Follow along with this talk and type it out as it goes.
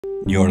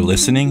You're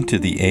listening to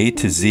the A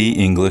to Z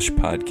English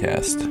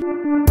podcast.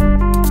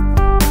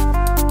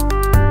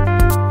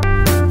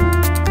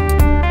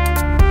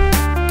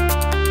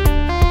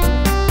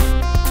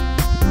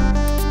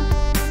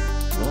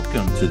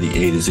 Welcome to the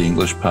A to Z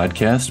English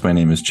podcast. My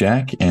name is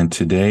Jack, and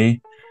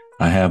today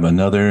I have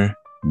another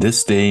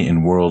This Day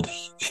in World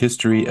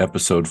History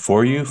episode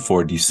for you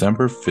for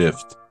December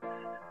 5th.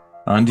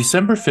 On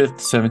December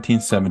 5th,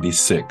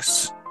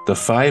 1776, the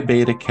Phi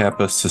Beta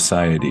Kappa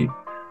Society,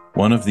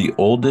 one of the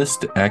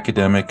oldest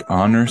academic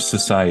honor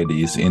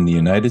societies in the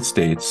United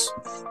States,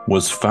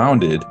 was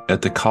founded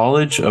at the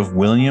College of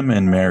William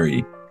and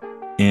Mary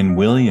in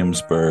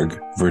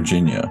Williamsburg,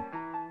 Virginia.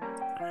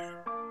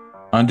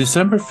 On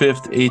December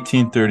 5th,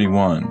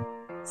 1831,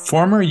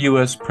 former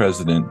U.S.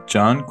 President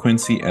John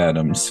Quincy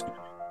Adams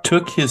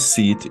took his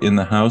seat in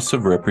the House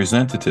of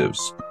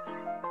Representatives,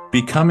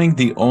 becoming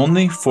the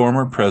only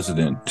former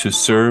president to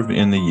serve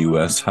in the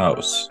U.S.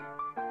 House.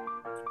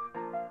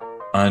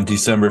 On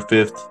December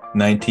 5th,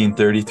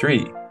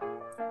 1933,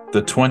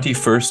 the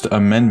 21st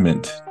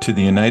Amendment to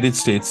the United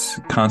States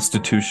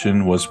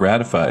Constitution was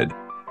ratified,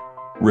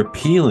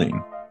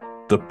 repealing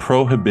the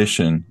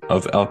prohibition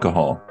of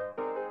alcohol.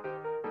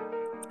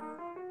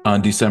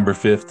 On December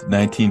 5th,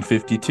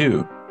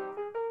 1952,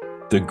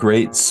 the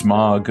Great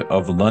Smog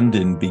of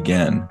London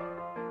began,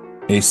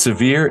 a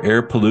severe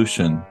air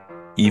pollution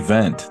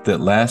event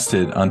that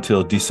lasted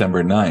until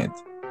December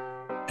 9th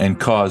and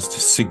caused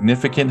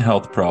significant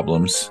health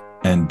problems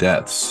and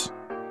deaths.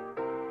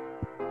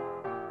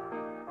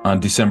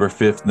 On December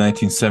 5th,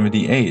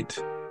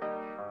 1978,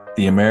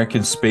 the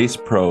American space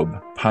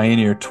probe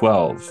Pioneer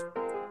 12,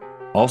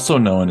 also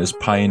known as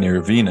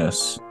Pioneer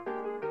Venus,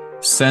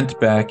 sent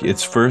back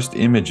its first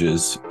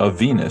images of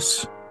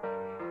Venus.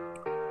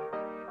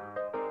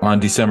 On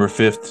December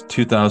 5th,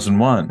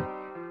 2001,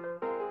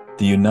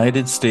 the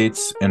United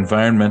States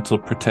Environmental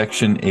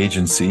Protection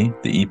Agency,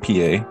 the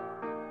EPA,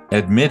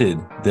 admitted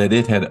that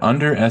it had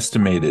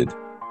underestimated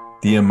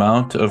the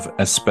amount of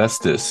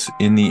asbestos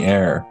in the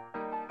air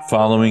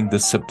following the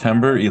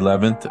September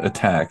 11th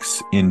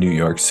attacks in New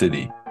York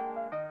City.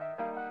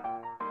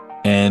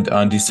 And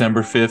on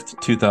December 5th,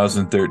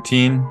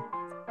 2013,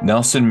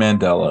 Nelson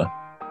Mandela,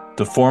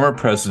 the former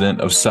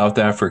president of South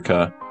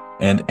Africa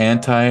and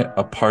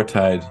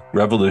anti-apartheid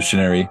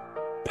revolutionary,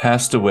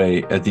 passed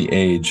away at the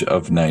age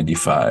of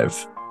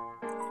 95.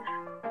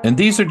 And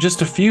these are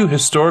just a few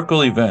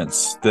historical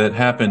events that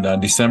happened on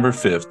December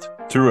 5th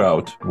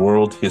throughout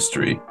world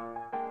history.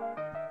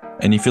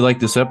 And if you like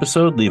this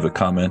episode, leave a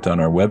comment on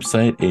our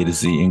website,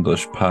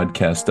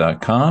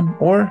 a2zenglishpodcast.com,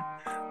 or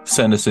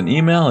send us an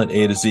email at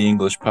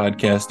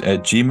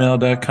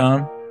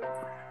a2zenglishpodcast@gmail.com.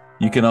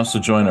 You can also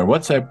join our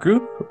WhatsApp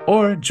group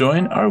or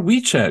join our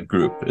WeChat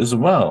group as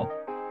well.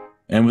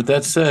 And with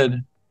that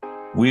said,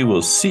 we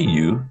will see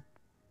you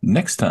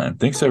next time.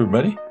 Thanks,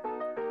 everybody.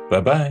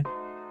 Bye-bye.